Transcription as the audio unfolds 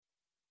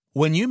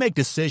When you make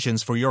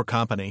decisions for your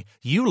company,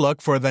 you look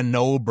for the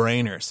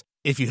no-brainers.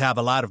 If you have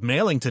a lot of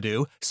mailing to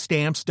do,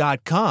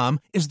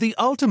 Stamps.com is the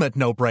ultimate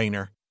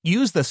no-brainer.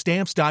 Use the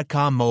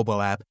Stamps.com mobile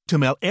app to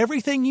mail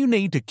everything you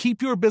need to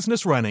keep your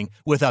business running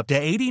with up to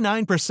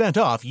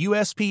 89% off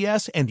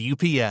USPS and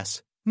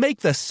UPS. Make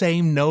the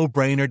same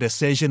no-brainer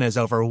decision as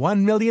over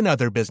 1 million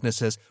other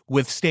businesses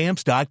with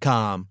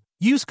Stamps.com.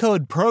 Use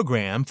code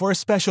PROGRAM for a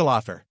special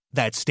offer.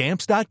 That's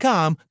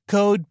Stamps.com,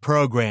 code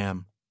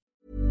PROGRAM.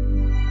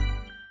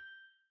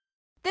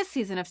 This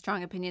season of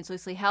Strong Opinions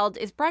Loosely Held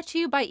is brought to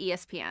you by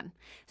ESPN.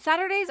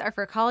 Saturdays are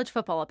for college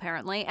football,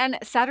 apparently, and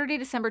Saturday,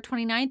 December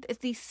 29th is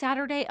the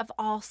Saturday of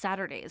all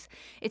Saturdays.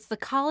 It's the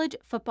college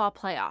football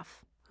playoff.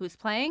 Who's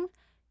playing?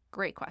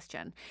 Great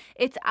question.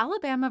 It's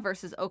Alabama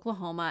versus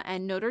Oklahoma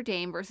and Notre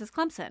Dame versus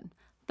Clemson.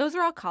 Those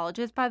are all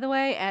colleges, by the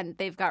way, and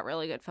they've got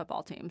really good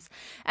football teams.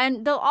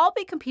 And they'll all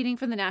be competing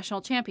for the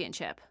national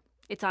championship.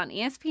 It's on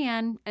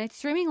ESPN, and it's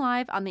streaming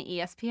live on the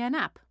ESPN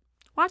app.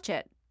 Watch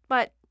it,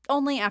 but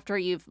only after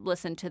you've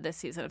listened to this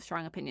season of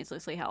Strong Opinions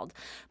Loosely Held.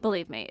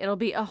 Believe me, it'll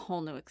be a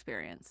whole new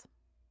experience.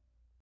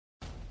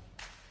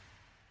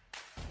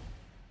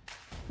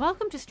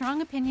 Welcome to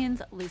Strong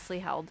Opinions Loosely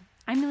Held.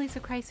 I'm Elisa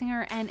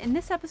Kreisinger, and in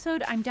this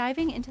episode, I'm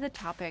diving into the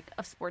topic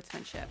of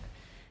sportsmanship.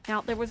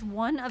 Now, there was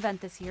one event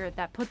this year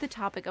that put the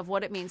topic of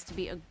what it means to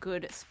be a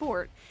good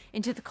sport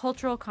into the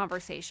cultural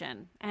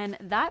conversation, and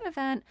that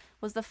event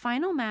was the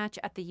final match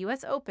at the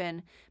U.S.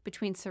 Open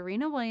between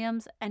Serena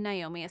Williams and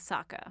Naomi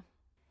Osaka.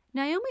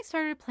 Naomi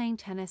started playing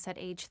tennis at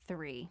age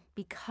 3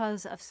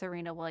 because of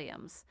Serena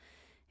Williams.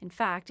 In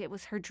fact, it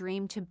was her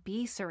dream to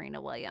be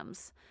Serena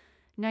Williams.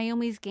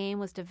 Naomi's game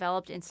was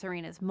developed in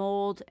Serena's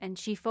mold, and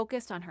she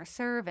focused on her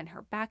serve and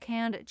her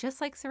backhand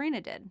just like Serena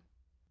did.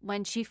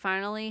 When she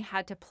finally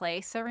had to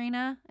play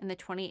Serena in the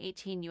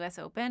 2018 U.S.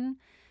 Open,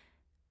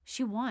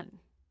 she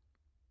won.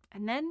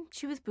 And then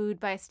she was booed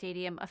by a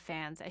stadium of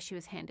fans as she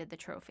was handed the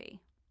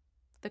trophy.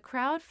 The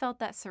crowd felt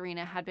that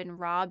Serena had been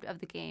robbed of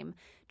the game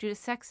due to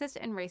sexist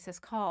and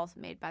racist calls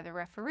made by the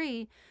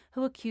referee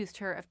who accused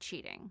her of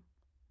cheating.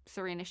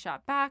 Serena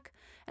shot back,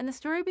 and the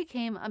story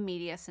became a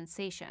media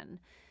sensation.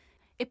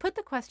 It put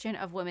the question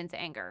of women's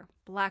anger,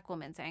 Black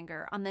women's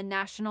anger, on the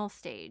national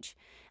stage,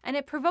 and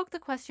it provoked the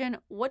question,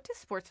 what does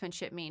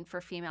sportsmanship mean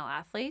for female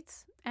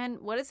athletes, and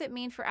what does it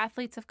mean for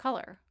athletes of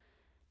color?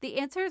 The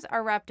answers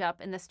are wrapped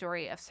up in the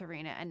story of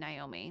Serena and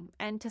Naomi,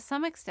 and to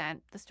some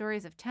extent, the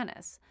stories of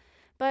tennis,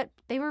 but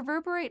they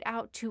reverberate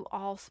out to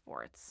all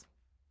sports.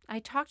 I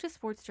talked to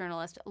sports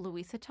journalist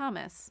Louisa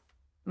Thomas.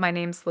 My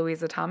name's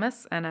Louisa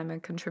Thomas, and I'm a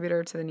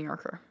contributor to The New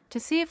Yorker. To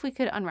see if we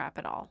could unwrap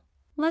it all.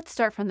 Let's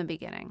start from the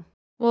beginning.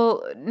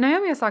 Well,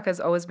 Naomi Osaka has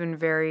always been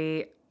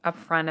very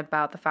upfront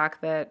about the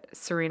fact that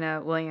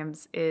Serena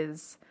Williams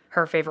is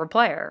her favorite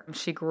player.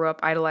 She grew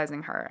up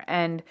idolizing her,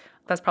 and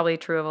that's probably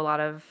true of a lot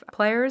of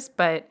players,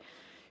 but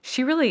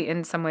she really,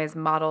 in some ways,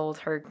 modeled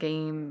her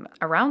game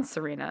around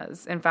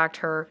Serena's. In fact,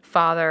 her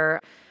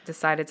father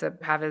decided to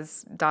have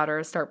his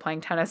daughter start playing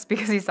tennis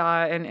because he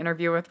saw an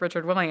interview with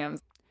Richard Williams.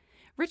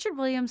 Richard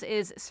Williams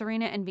is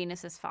Serena and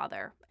Venus's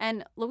father,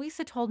 and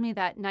Louisa told me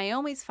that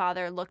Naomi's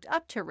father looked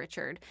up to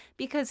Richard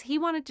because he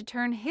wanted to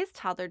turn his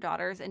toddler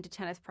daughters into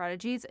tennis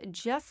prodigies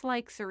just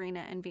like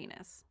Serena and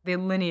Venus. The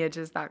lineage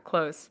is that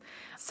close.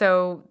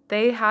 So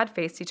they had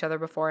faced each other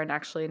before, and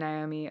actually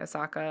Naomi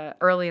Osaka,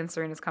 early in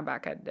Serena's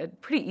comeback, had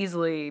very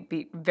easily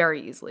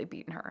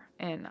beaten her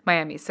in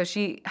Miami. So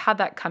she had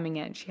that coming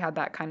in. She had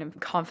that kind of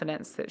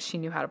confidence that she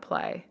knew how to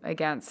play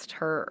against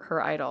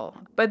her idol.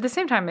 But at the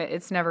same time,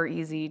 it's never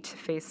easy to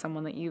face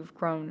someone that you've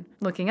grown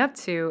looking up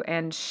to,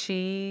 and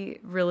she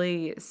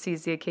really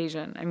seized the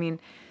occasion. I mean,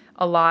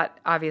 a lot,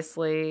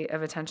 obviously,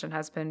 of attention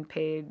has been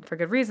paid for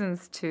good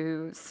reasons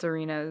to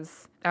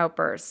Serena's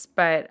outbursts,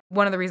 but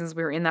one of the reasons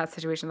we were in that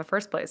situation in the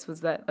first place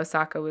was that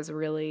Osaka was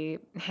really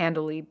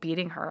handily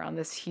beating her on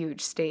this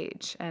huge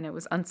stage, and it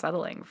was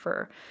unsettling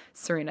for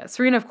Serena.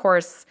 Serena, of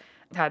course,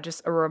 had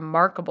just a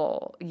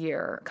remarkable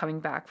year coming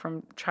back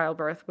from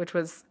childbirth, which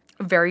was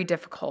very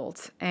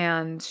difficult,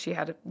 and she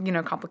had,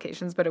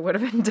 complications, but it would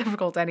have been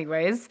difficult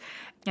anyways.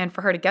 And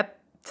for her to get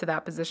to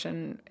that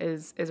position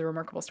is a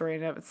remarkable story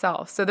in and of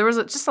itself. So there was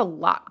just a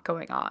lot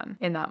going on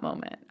in that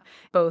moment,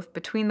 both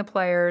between the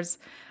players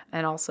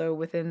and also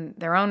within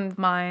their own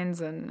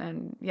minds.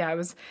 And it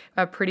was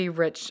a pretty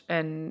rich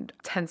and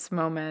tense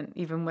moment,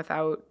 even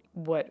without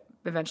what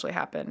eventually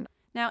happened.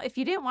 Now, if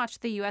you didn't watch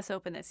the U.S.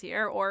 Open this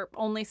year or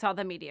only saw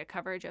the media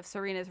coverage of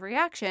Serena's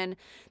reaction,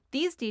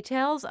 these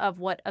details of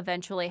what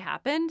eventually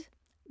happened,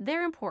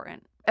 they're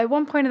important. At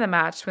one point in the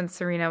match, when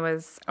Serena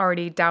was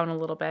already down a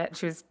little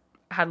bit,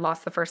 had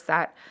lost the first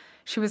set,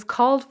 she was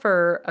called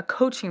for a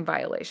coaching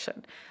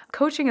violation.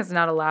 Coaching is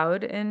not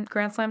allowed in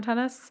Grand Slam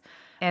tennis,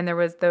 and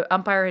the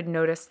umpire had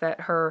noticed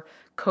that her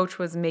coach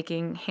was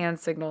making hand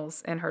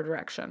signals in her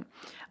direction.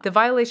 The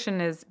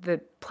violation is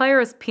the player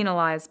is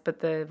penalized,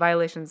 but the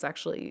violation is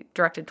actually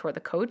directed toward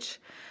the coach.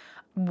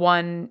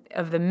 One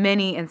of the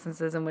many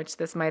instances in which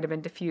this might have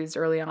been diffused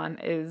early on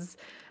is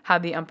how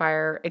the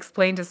umpire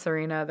explained to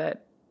Serena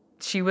that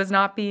she was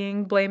not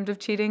being blamed of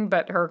cheating,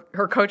 but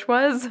her coach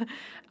was.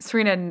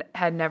 Serena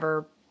had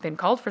never been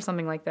called for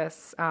something like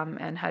this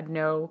and had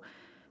no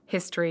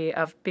history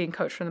of being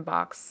coached from the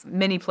box.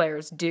 Many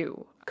players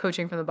do.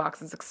 Coaching from the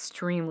box is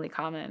extremely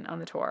common on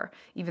the tour,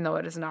 even though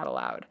it is not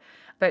allowed.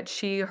 But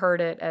she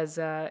heard it as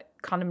a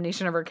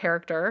condemnation of her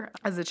character,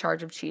 as a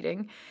charge of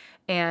cheating,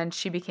 and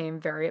she became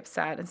very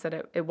upset and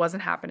said it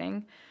wasn't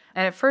happening.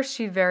 And at first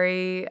she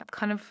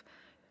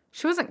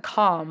wasn't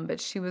calm,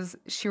 but she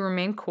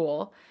remained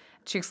cool.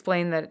 She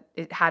explained that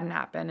it hadn't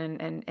happened,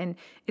 and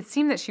it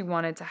seemed that she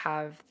wanted to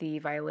have the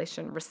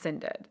violation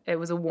rescinded. It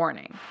was a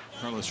warning.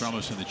 Carlos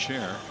Ramos in the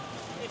chair.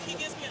 If he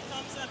gives me a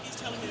thumbs up, he's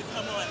telling me to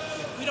come on.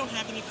 We don't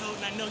have any code,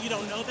 and I know you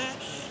don't know that,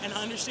 and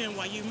I understand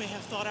why you may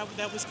have thought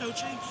that was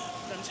coaching,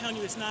 but I'm telling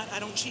you it's not. I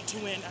don't cheat to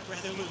win. I'd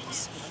rather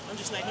lose. I'm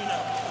just letting you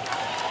know.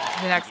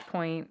 The next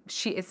point,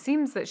 it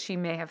seems that she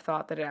may have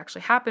thought that it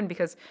actually happened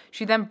because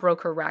she then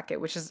broke her racket,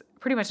 which is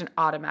pretty much an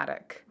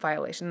automatic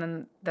violation.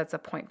 Then that's a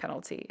point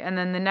penalty. And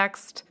then the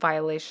next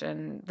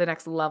violation, the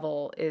next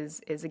level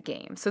is a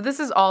game. So this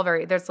is all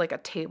there's like a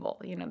table,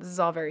 this is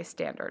all very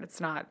standard.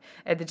 It's not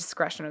at the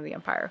discretion of the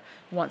umpire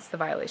once the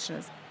violation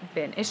has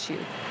been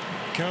issued.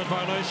 Code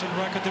violation,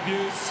 racket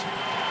abuse,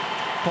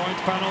 point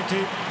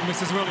penalty,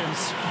 Mrs.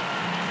 Williams.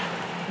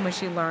 When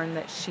she learned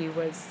that she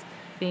was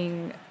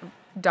being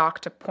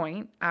docked a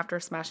point after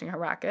smashing her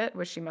racket,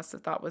 which she must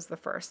have thought was the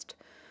first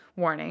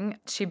warning,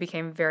 she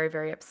became very,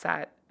 very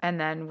upset and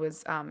then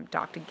was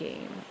docked a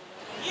game.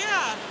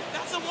 Yeah,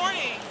 that's a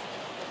warning.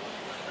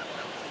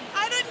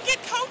 I didn't get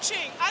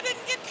coaching. I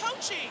didn't get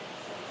coaching.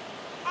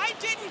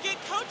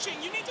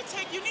 You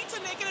need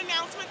to make an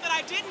announcement that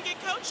I didn't get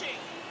coaching.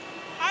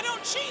 I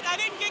don't cheat. I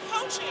didn't get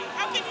coaching.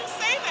 How can you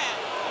say that?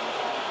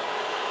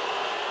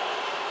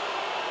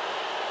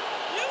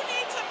 You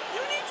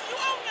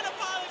owe me an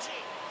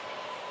apology.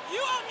 You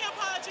owe me an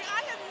apology.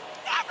 I have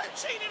never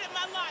cheated in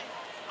my life.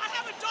 I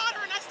have a daughter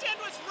and I stand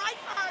what's right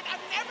for her, and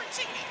I've never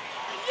cheated.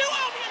 And you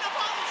owe me an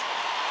apology.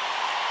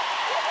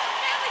 You will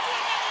never do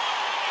another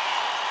one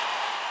again.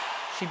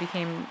 She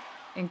became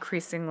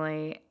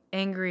increasingly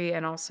angry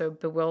and also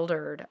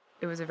bewildered.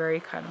 It was a very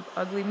kind of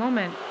ugly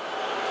moment.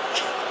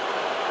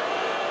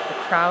 The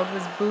crowd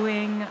was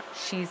booing.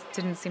 She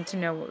didn't seem to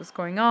know what was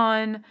going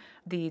on.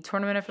 The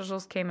tournament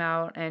officials came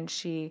out and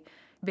she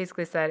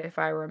basically said, if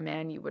I were a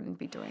man, you wouldn't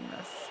be doing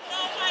this.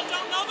 No, I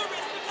don't know the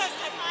risk, because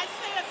if I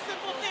say a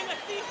simple thing, a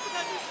thief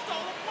because he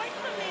stole a point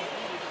from me,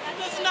 that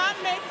does not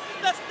make,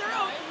 there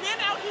are men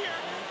out here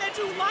that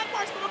do lot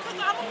worse, but because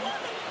I'm a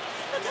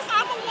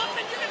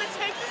woman, you're going to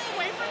take this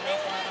away from me?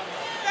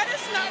 That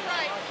is not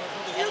right.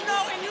 You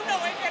know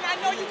it, and I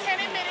know you can't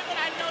admit it, but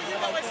I know you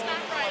know it's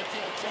not right.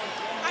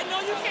 I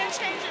know you can't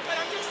change it, but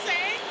I'm just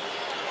saying,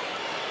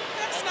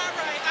 that's not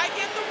right. I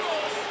get the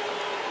rules.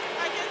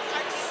 I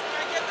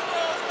get the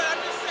rules, but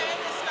I'm just saying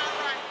it's not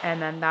right.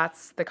 And then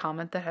that's the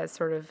comment that has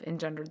sort of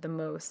engendered the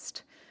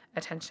most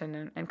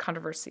attention and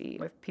controversy,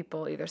 with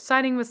people either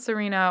siding with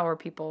Serena or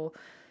people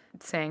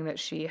saying that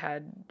she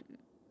had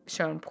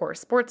shown poor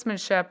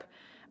sportsmanship.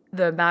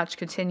 The match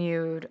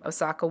continued.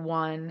 Osaka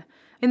won.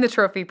 In the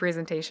trophy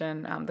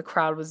presentation, the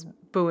crowd was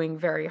booing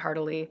very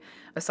heartily.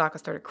 Osaka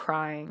started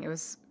crying. It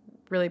was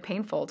really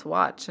painful to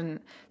watch, and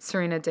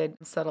Serena did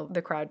settle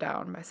the crowd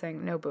down by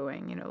saying, no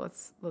booing,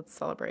 let's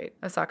celebrate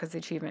Osaka's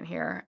achievement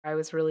here. I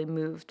was really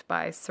moved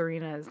by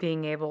Serena's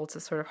being able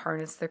to sort of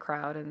harness the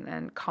crowd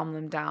and calm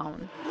them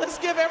down. Let's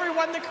give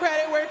everyone the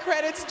credit where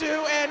credit's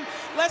due, and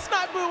let's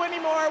not boo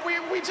anymore.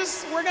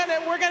 We're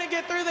gonna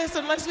get through this,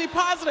 and let's be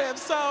positive.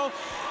 So,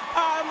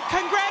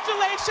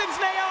 congratulations,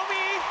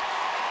 Naomi.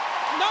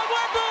 No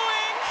more booing.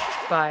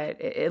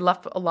 But it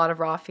left a lot of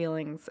raw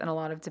feelings and a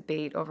lot of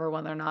debate over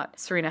whether or not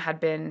Serena had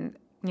been,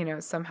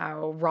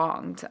 somehow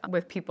wronged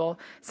with people.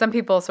 Some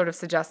people sort of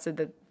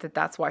suggested that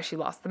that's why she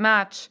lost the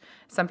match.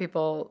 Some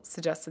people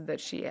suggested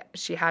that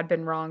she had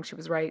been wrong. She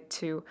was right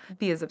to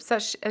be as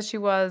upset as she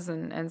was.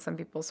 And some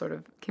people sort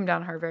of came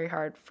down on her very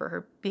hard for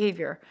her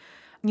behavior.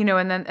 And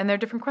there are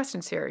different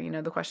questions here.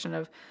 The question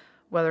of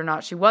whether or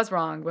not she was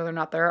wrong, whether or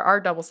not there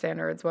are double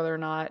standards, whether or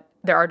not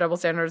there are double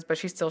standards, but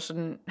she still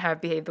shouldn't have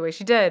behaved the way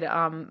she did.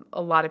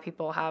 A lot of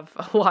people have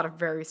a lot of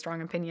very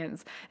strong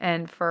opinions.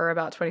 And for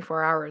about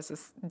 24 hours,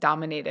 this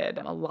dominated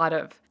a lot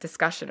of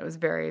discussion. It was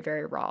very,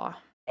 very raw.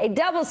 A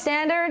double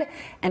standard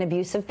and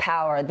abuse of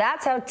power.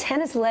 That's how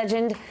tennis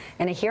legend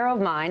and a hero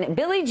of mine,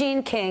 Billie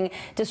Jean King,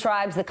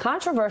 describes the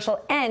controversial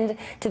end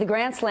to the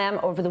Grand Slam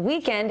over the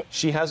weekend.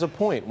 She has a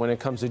point when it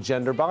comes to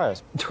gender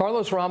bias.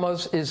 Carlos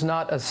Ramos is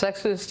not a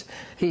sexist.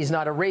 He's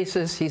not a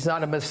racist. He's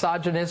not a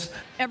misogynist.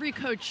 Every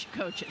coach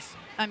coaches.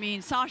 I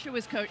mean, Sasha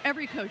was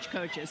every coach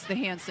coaches the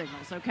hand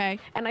signals, okay?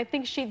 And I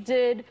think she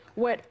did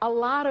what a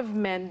lot of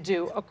men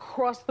do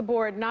across the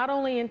board, not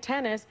only in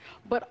tennis,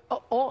 but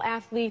all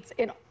athletes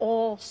in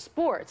all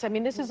sports. I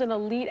mean, this is an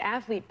elite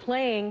athlete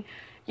playing,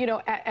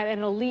 at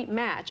an elite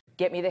match.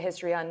 Get me the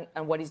history on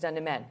what he's done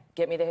to men.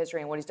 Get me the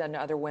history on what he's done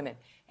to other women.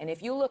 And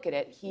if you look at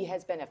it, he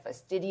has been a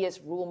fastidious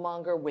rule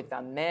monger with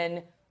the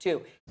men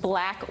 2.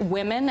 Black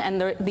women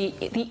and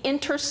the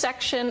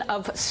intersection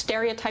of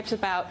stereotypes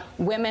about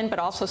women, but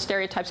also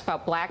stereotypes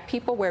about black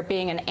people, where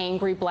being an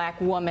angry black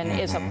woman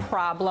is a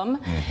problem.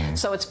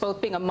 So it's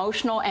both being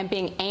emotional and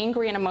being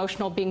angry and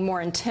emotional being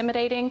more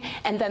intimidating,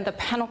 and then the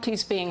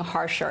penalties being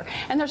harsher.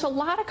 And there's a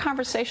lot of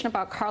conversation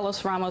about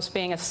Carlos Ramos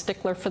being a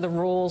stickler for the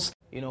rules.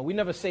 You know, we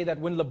never say that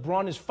when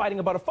LeBron is fighting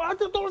about a foul,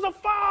 there was a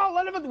foul.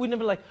 We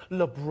never like,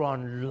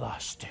 LeBron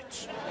lost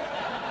it.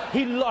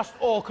 He lost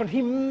all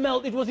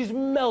control. It was his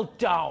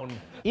meltdown.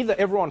 Either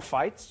everyone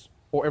fights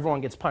or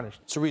everyone gets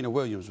punished. Serena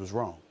Williams was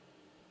wrong.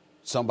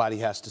 Somebody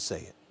has to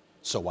say it,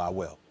 so I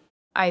will.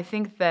 I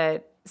think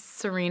that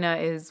Serena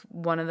is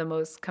one of the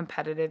most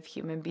competitive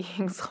human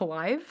beings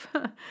alive,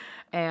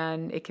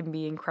 and it can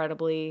be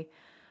incredibly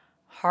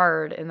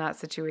hard in that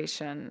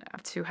situation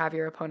to have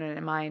your opponent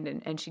in mind,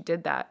 and she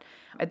did that.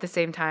 At the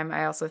same time,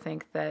 I also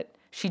think that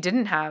she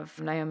didn't have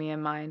Naomi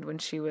in mind when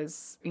she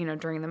was,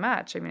 during the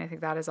match. I mean, I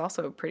think that is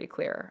also pretty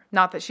clear.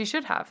 Not that she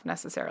should have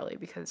necessarily,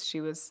 because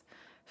she was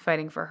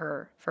fighting for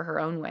her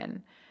own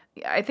win.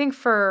 I think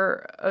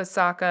for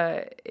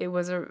Osaka, it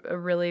was a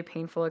really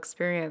painful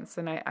experience,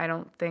 and I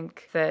don't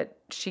think that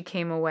she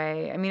came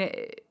away. I mean,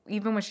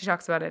 even when she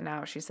talks about it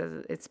now, she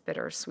says it's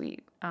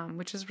bittersweet,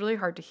 which is really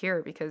hard to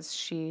hear because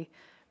she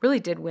really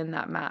did win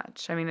that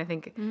match. I mean, I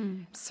think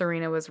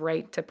Serena was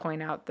right to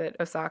point out that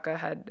Osaka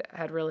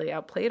had really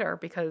outplayed her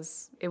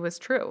because it was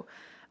true.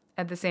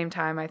 At the same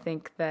time, I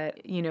think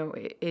that,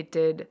 it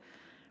did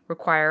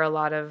require a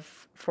lot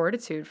of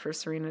fortitude for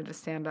Serena to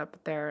stand up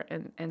there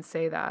and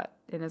say that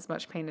in as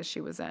much pain as she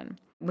was in.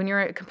 When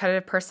you're a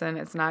competitive person,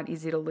 it's not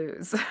easy to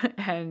lose.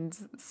 And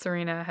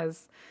Serena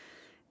has,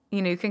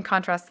 you can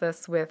contrast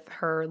this with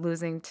her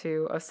losing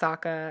to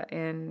Osaka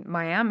in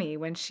Miami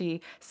when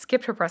she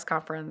skipped her press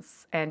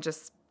conference and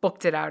just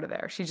booked it out of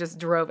there. She just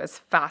drove as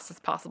fast as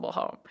possible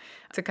home.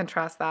 To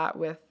contrast that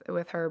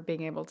with her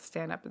being able to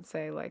stand up and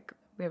say, like,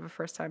 we have a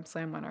first-time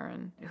slam winner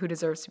and who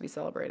deserves to be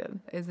celebrated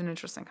is an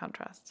interesting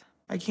contrast.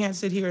 I can't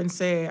sit here and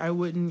say I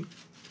wouldn't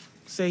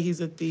say he's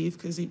a thief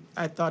because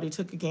I thought he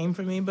took a game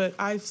from me, but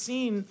I've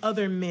seen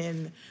other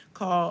men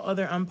call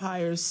other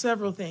umpires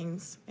several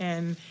things,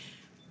 and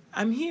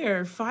I'm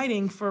here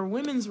fighting for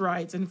women's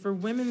rights and for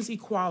women's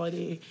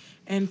equality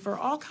and for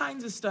all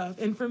kinds of stuff.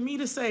 And for me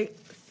to say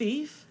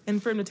thief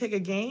and for him to take a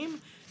game,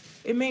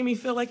 it made me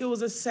feel like it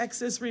was a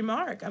sexist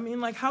remark. I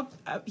mean, like, how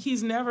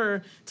he's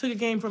never took a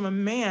game from a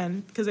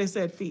man because they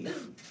said thief.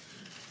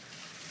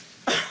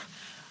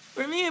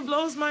 For me, it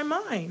blows my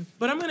mind.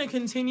 But I'm going to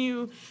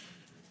continue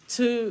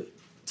to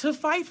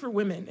fight for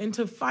women and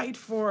to fight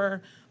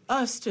for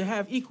us to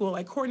have equal.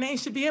 Like, Courtney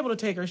should be able to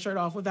take her shirt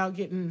off without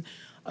getting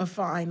a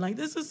fine. Like,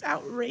 this is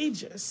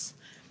outrageous,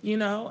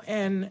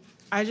 And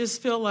I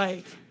just feel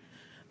like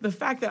the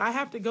fact that I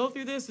have to go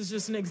through this is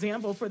just an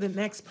example for the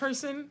next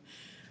person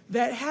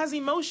that has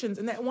emotions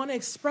and that want to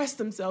express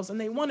themselves and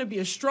they want to be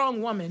a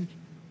strong woman.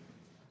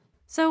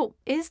 So,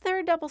 is there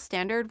a double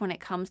standard when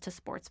it comes to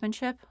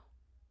sportsmanship?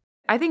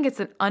 I think it's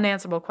an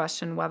unanswerable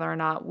question whether or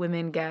not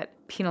women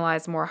get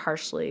penalized more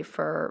harshly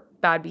for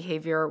bad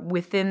behavior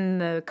within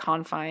the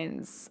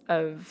confines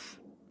of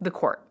the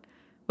court.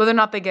 Whether or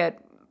not they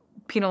get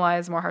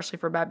penalized more harshly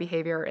for bad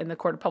behavior in the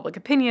court of public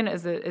opinion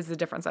is a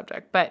different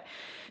subject. But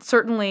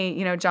certainly,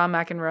 John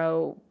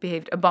McEnroe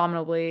behaved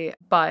abominably,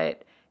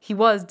 but he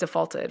was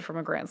defaulted from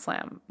a Grand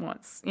Slam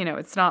once.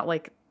 It's not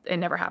like it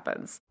never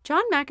happens.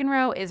 John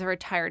McEnroe is a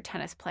retired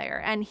tennis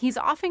player, and he's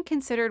often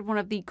considered one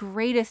of the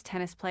greatest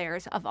tennis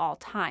players of all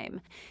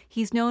time.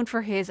 He's known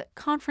for his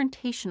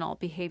confrontational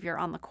behavior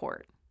on the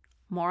court.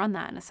 More on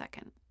that in a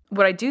second.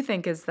 What I do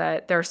think is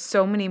that there are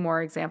so many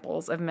more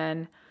examples of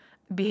men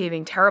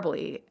behaving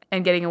terribly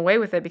and getting away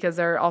with it because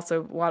there are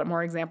also a lot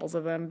more examples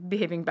of them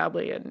behaving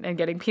badly and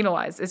getting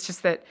penalized. It's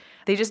just that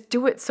they just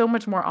do it so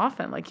much more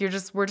often. Like we're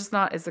just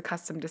not as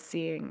accustomed to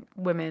seeing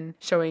women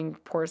showing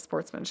poor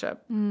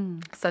sportsmanship,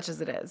 such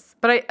as it is.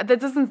 But that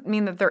doesn't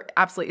mean that there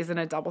absolutely isn't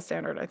a double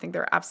standard. I think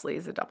there absolutely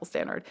is a double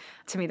standard.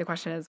 To me, the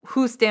question is,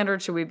 whose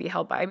standard should we be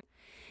held by?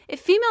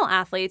 If female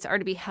athletes are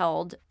to be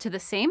held to the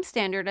same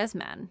standard as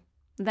men,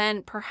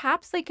 then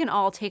perhaps they can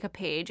all take a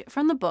page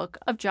from the book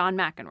of John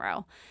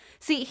McEnroe.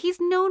 See, he's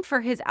known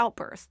for his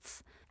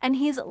outbursts, and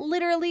he's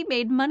literally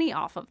made money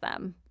off of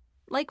them.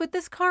 Like with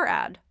this car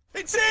ad.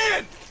 It's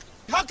in!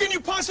 How can you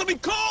possibly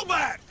call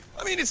that?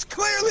 I mean, it's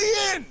clearly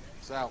in!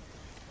 It's out.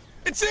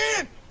 It's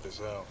in! It's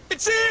out.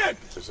 It's in!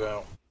 It's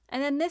out.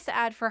 And then this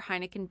ad for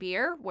Heineken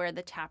beer, where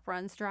the tap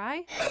runs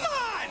dry. Come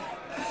on!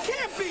 It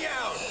can't be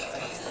out!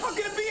 How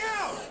can it be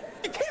out?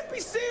 It can't be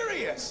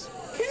serious!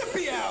 It can't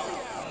be out!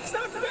 It's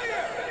not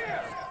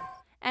fair!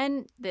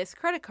 And this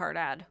credit card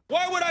ad.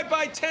 Why would I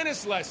buy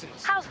tennis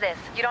lessons? How's this?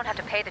 You don't have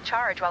to pay the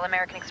charge while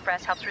American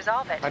Express helps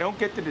resolve it. I don't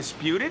get to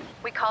dispute it?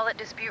 We call it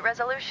dispute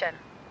resolution.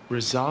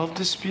 Resolve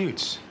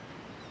disputes.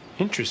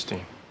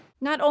 Interesting.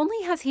 Not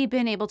only has he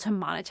been able to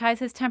monetize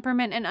his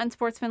temperament and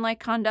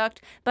unsportsmanlike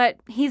conduct, but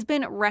he's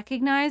been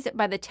recognized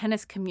by the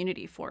tennis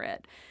community for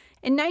it.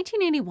 In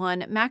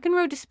 1981,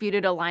 McEnroe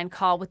disputed a line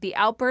call with the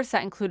outburst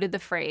that included the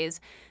phrase,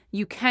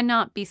 "You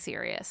cannot be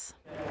serious."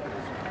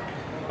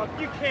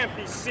 You can't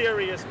be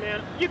serious,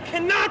 man. You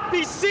cannot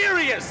be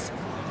serious!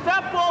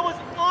 That ball was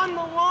on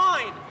the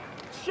line.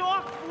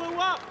 Chalk flew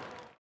up.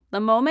 The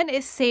moment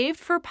is saved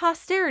for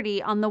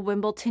posterity on the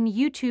Wimbledon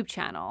YouTube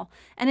channel,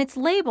 and it's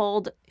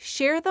labeled,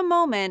 "Share the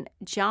moment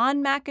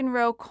John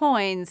McEnroe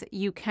coins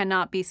you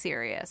cannot be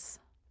serious."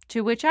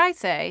 To which I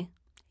say,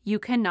 you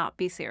cannot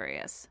be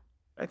serious.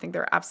 I think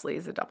there absolutely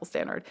is a double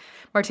standard.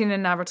 Martina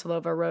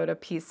Navratilova wrote a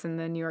piece in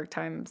the New York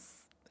Times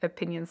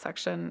opinion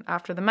section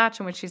after the match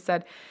in which she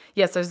said,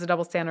 yes, there's a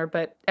double standard,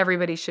 but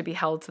everybody should be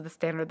held to the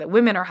standard that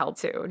women are held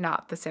to,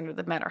 not the standard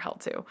that men are held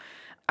to.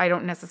 I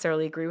don't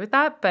necessarily agree with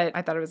that, but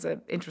I thought it was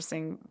an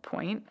interesting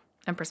point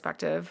and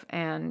perspective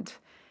and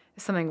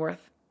something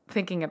worth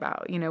thinking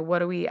about. You know, what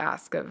do we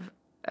ask of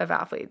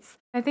athletes?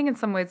 I think in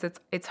some ways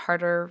it's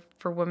harder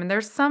for women.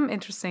 There's some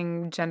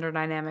interesting gender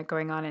dynamic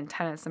going on in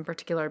tennis in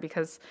particular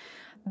because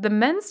the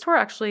men's tour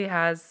actually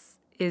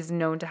is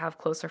known to have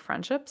closer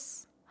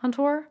friendships on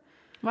tour.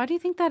 Why do you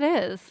think that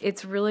is?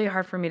 It's really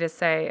hard for me to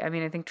say. I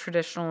mean, I think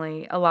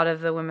traditionally a lot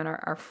of the women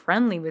are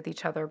friendly with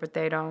each other, but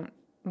they don't,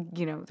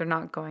 you know, they're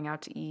not going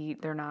out to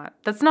eat.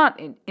 That's not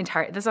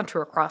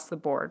true across the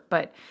board.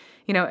 But,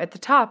 you know, at the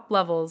top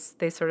levels,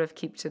 they sort of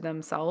keep to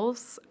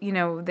themselves. You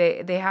know,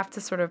 they have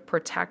to sort of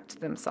protect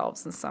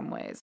themselves in some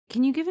ways.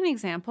 Can you give an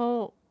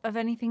example of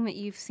anything that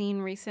you've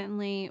seen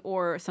recently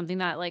or something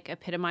that like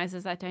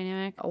epitomizes that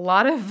dynamic? A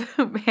lot of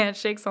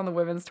handshakes on the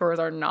women's tours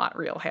are not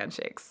real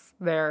handshakes.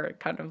 They're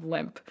kind of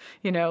limp,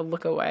 you know,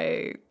 look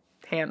away,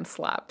 hand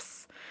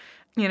slaps.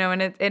 You know,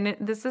 and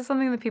this is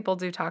something that people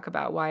do talk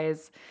about. Why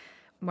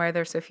are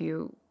there so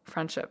few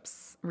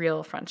friendships,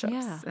 real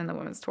friendships in the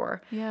women's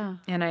tour? Yeah.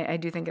 And I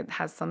do think it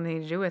has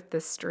something to do with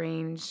this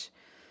strange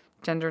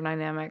gender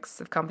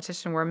dynamics of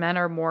competition where men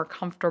are more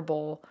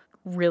comfortable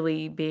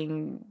really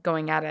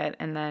going at it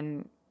and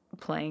then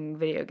playing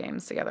video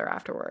games together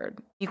afterward.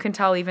 You can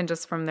tell even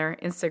just from their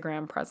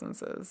Instagram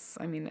presences.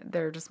 I mean,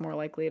 they're just more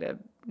likely to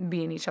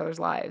be in each other's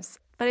lives.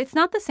 But it's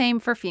not the same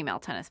for female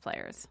tennis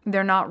players.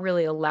 They're not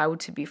really allowed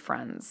to be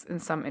friends in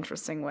some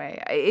interesting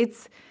way.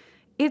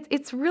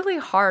 It's really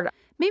hard.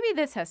 Maybe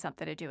this has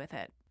something to do with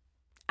it.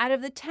 Out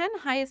of the 10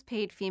 highest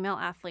paid female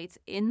athletes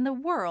in the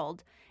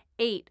world,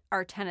 8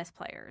 are tennis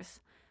players.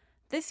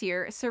 This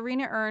year,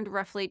 Serena earned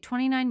roughly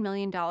 $29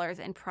 million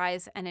in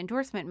prize and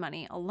endorsement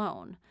money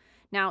alone.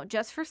 Now,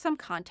 just for some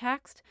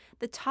context,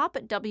 the top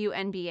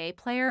WNBA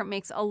player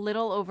makes a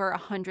little over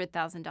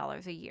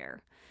 $100,000 a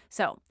year.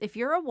 So, if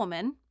you're a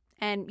woman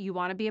and you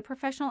want to be a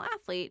professional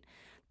athlete,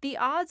 the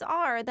odds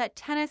are that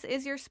tennis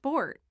is your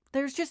sport.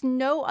 There's just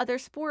no other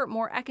sport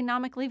more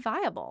economically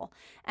viable.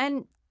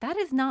 And that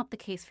is not the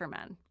case for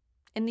men.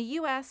 In the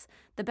U.S.,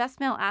 the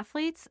best male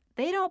athletes,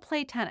 they don't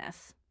play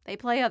tennis. They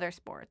play other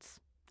sports.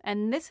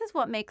 And this is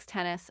what makes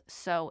tennis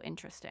so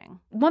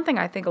interesting. One thing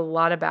I think a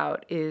lot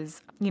about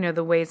is, you know,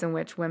 the ways in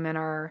which women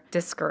are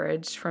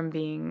discouraged from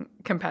being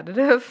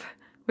competitive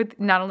with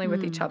not only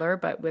with each other,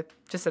 but with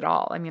just it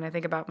all. I mean, I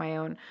think about my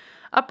own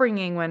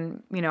upbringing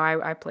when, you know,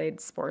 I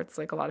played sports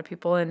like a lot of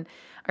people, and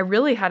I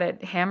really had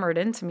it hammered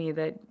into me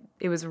that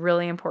it was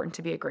really important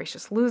to be a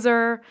gracious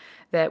loser,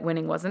 that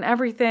winning wasn't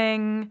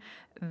everything,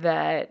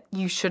 that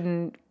you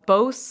shouldn't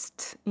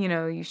boast, you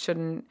know, you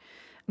shouldn't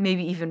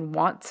maybe even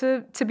want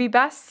to be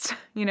best,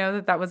 you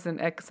know, that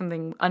wasn't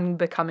something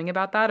unbecoming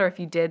about that, or if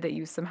you did, that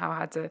you somehow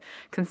had to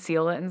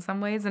conceal it in some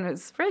ways. And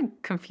it's very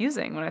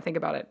confusing when I think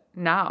about it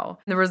now.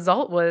 The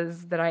result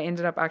was that I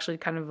ended up actually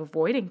kind of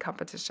avoiding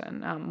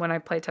competition. When I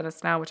play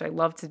tennis now, which I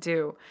love to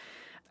do,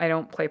 I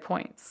don't play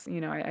points,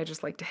 you know, I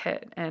just like to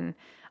hit. And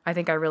I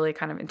think I really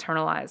kind of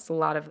internalized a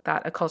lot of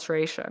that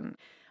acculturation.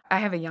 I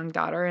have a young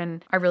daughter,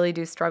 and I really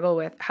do struggle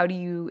with how do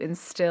you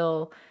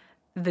instill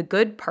the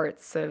good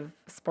parts of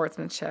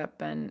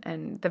sportsmanship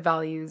and the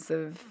values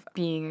of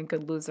being a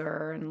good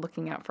loser and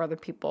looking out for other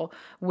people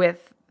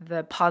with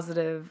the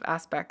positive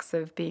aspects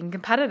of being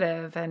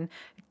competitive and,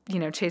 you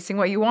know, chasing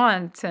what you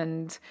want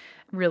and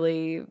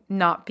really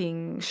not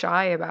being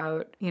shy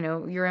about, you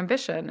know, your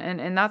ambition.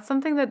 And that's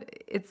something that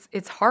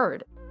it's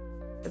hard.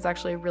 It's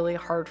actually really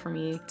hard for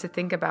me to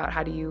think about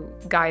how do you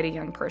guide a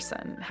young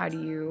person? How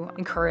do you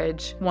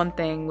encourage one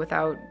thing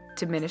without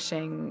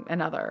diminishing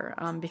another?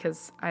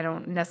 Because I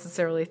don't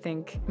necessarily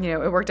think, you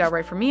know, it worked out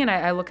right for me. And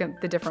I look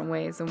at the different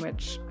ways in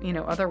which, you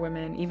know, other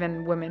women,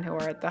 even women who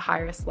are at the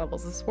highest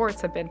levels of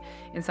sports, have been,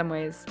 in some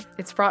ways,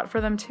 it's fraught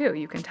for them too,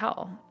 you can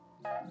tell.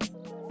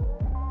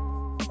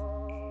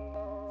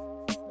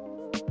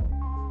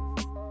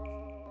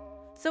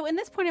 So in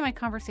this point in my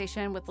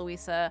conversation with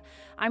Louisa,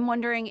 I'm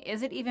wondering,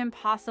 is it even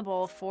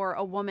possible for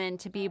a woman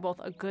to be both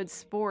a good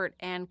sport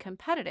and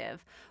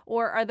competitive?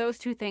 Or are those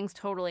two things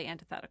totally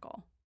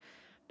antithetical?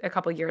 A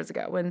couple years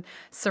ago when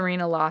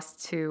Serena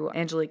lost to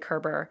Angelique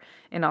Kerber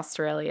in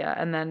Australia,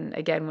 and then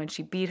again when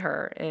she beat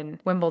her in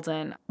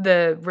Wimbledon,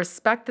 the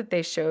respect that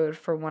they showed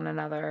for one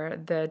another,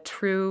 the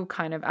true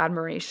kind of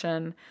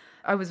admiration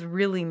I was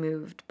really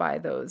moved by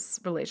those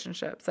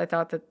relationships. I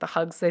thought that the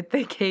hugs that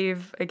they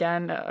gave,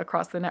 again,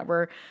 across the net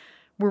were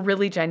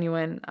really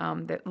genuine.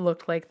 That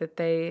looked like that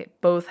they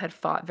both had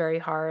fought very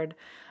hard.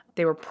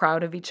 They were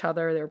proud of each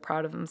other. They were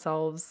proud of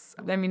themselves.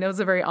 I mean, it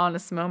was a very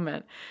honest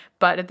moment.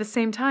 But at the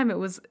same time, it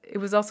was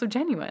also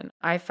genuine.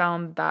 I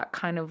found that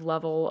kind of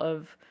level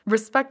of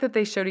respect that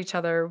they showed each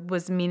other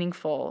was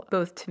meaningful,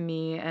 both to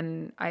me,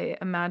 and I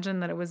imagine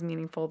that it was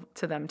meaningful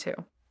to them too.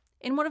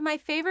 In one of my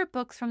favorite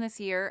books from this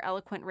year,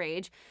 Eloquent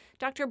Rage,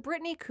 Dr.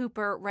 Brittany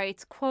Cooper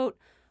writes, quote,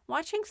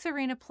 "Watching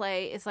Serena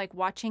play is like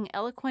watching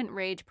eloquent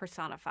rage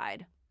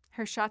personified.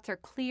 Her shots are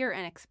clear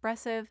and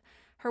expressive.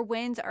 Her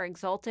wins are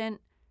exultant.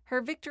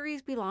 Her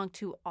victories belong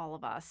to all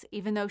of us,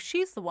 even though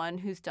she's the one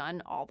who's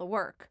done all the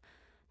work.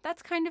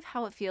 That's kind of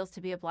how it feels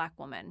to be a Black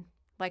woman.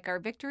 Like our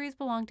victories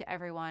belong to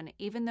everyone,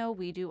 even though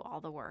we do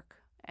all the work."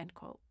 End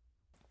quote.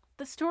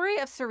 The story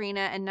of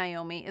Serena and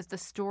Naomi is the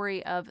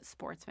story of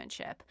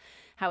sportsmanship,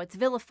 how it's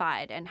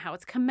vilified and how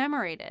it's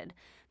commemorated.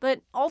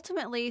 But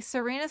ultimately,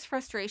 Serena's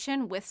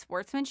frustration with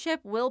sportsmanship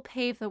will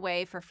pave the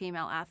way for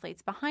female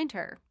athletes behind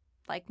her,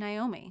 like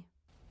Naomi.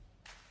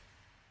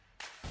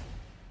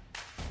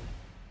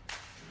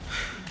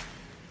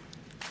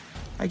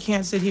 I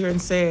can't sit here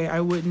and say I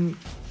wouldn't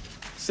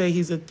say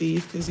he's a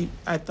thief because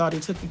I thought he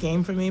took a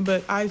game from me,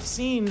 but I've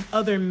seen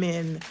other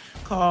men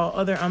call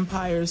other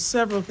umpires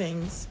several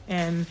things,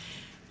 and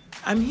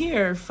I'm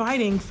here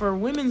fighting for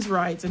women's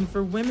rights and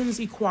for women's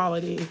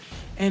equality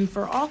and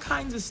for all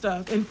kinds of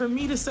stuff. And for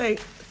me to say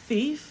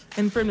thief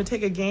and for him to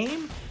take a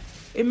game,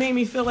 it made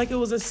me feel like it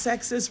was a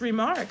sexist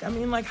remark. I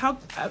mean, like, how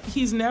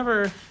he's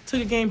never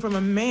took a game from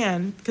a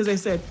man because they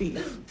said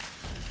thief.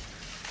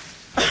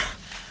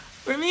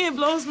 For me, it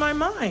blows my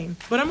mind.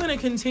 But I'm going to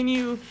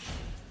continue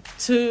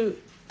to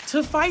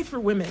fight for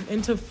women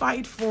and to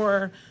fight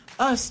for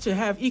us to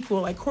have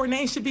equal. Like,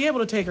 Courtney should be able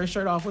to take her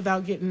shirt off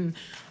without getting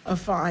a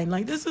fine.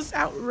 Like, this is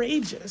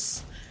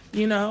outrageous,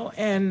 you know?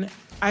 And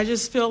I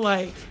just feel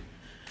like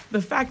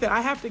the fact that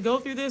I have to go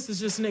through this is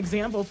just an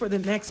example for the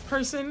next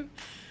person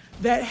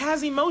that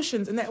has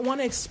emotions and that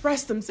want to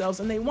express themselves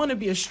and they want to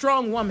be a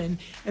strong woman,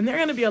 and they're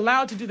going to be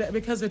allowed to do that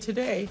because of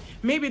today.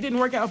 Maybe it didn't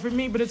work out for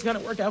me, but it's going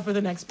to work out for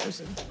the next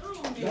person.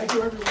 Thank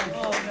you, everyone.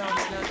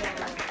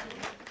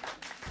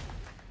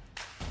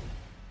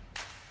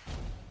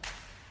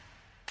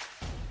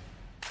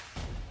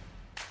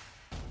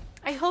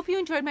 I hope you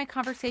enjoyed my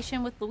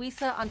conversation with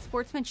Louisa on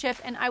sportsmanship,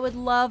 and I would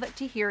love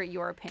to hear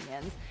your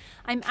opinions.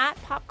 I'm at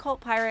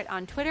PopCultPirate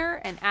on Twitter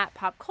and at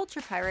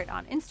PopCulturePirate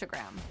on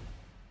Instagram.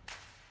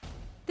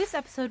 This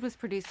episode was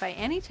produced by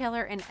Annie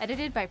Taylor and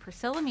edited by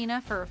Priscilla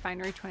Mina for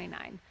Refinery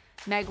 29.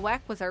 Meg Weck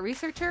was our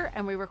researcher,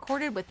 and we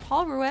recorded with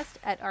Paul Ruest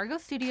at Argo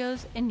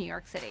Studios in New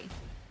York City.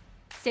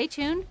 Stay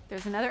tuned.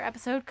 There's another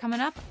episode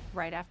coming up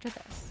right after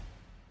this.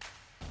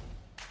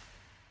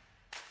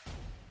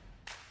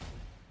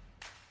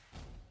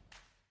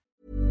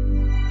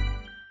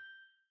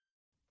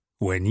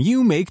 When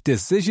you make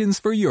decisions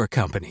for your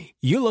company,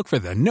 you look for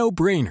the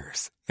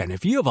no-brainers. And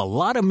if you have a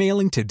lot of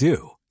mailing to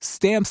do,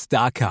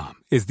 Stamps.com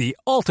is the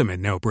ultimate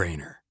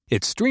no-brainer.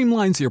 It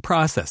streamlines your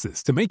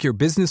processes to make your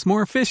business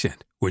more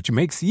efficient, which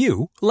makes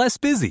you less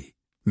busy.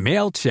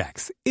 Mail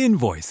checks,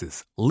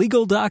 invoices,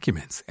 legal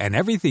documents, and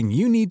everything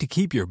you need to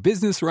keep your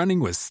business running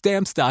with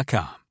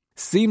Stamps.com.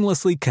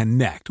 Seamlessly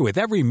connect with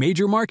every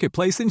major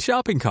marketplace and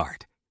shopping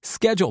cart.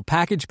 Schedule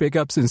package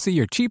pickups and see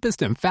your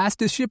cheapest and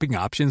fastest shipping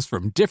options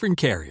from different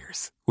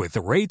carriers, with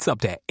rates up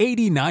to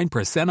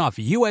 89% off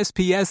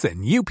USPS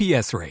and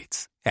UPS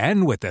rates.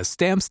 And with the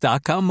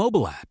Stamps.com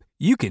mobile app,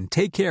 you can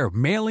take care of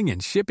mailing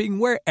and shipping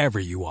wherever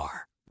you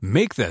are.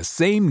 Make the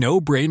same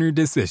no-brainer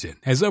decision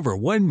as over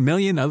 1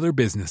 million other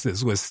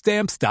businesses with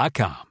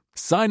Stamps.com.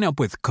 Sign up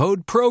with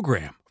code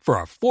PROGRAM for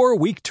a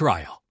 4-week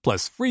trial,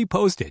 plus free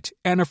postage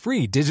and a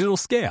free digital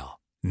scale.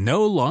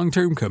 No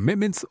long-term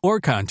commitments or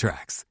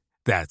contracts.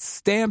 That's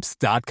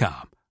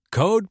Stamps.com.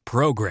 Code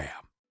PROGRAM.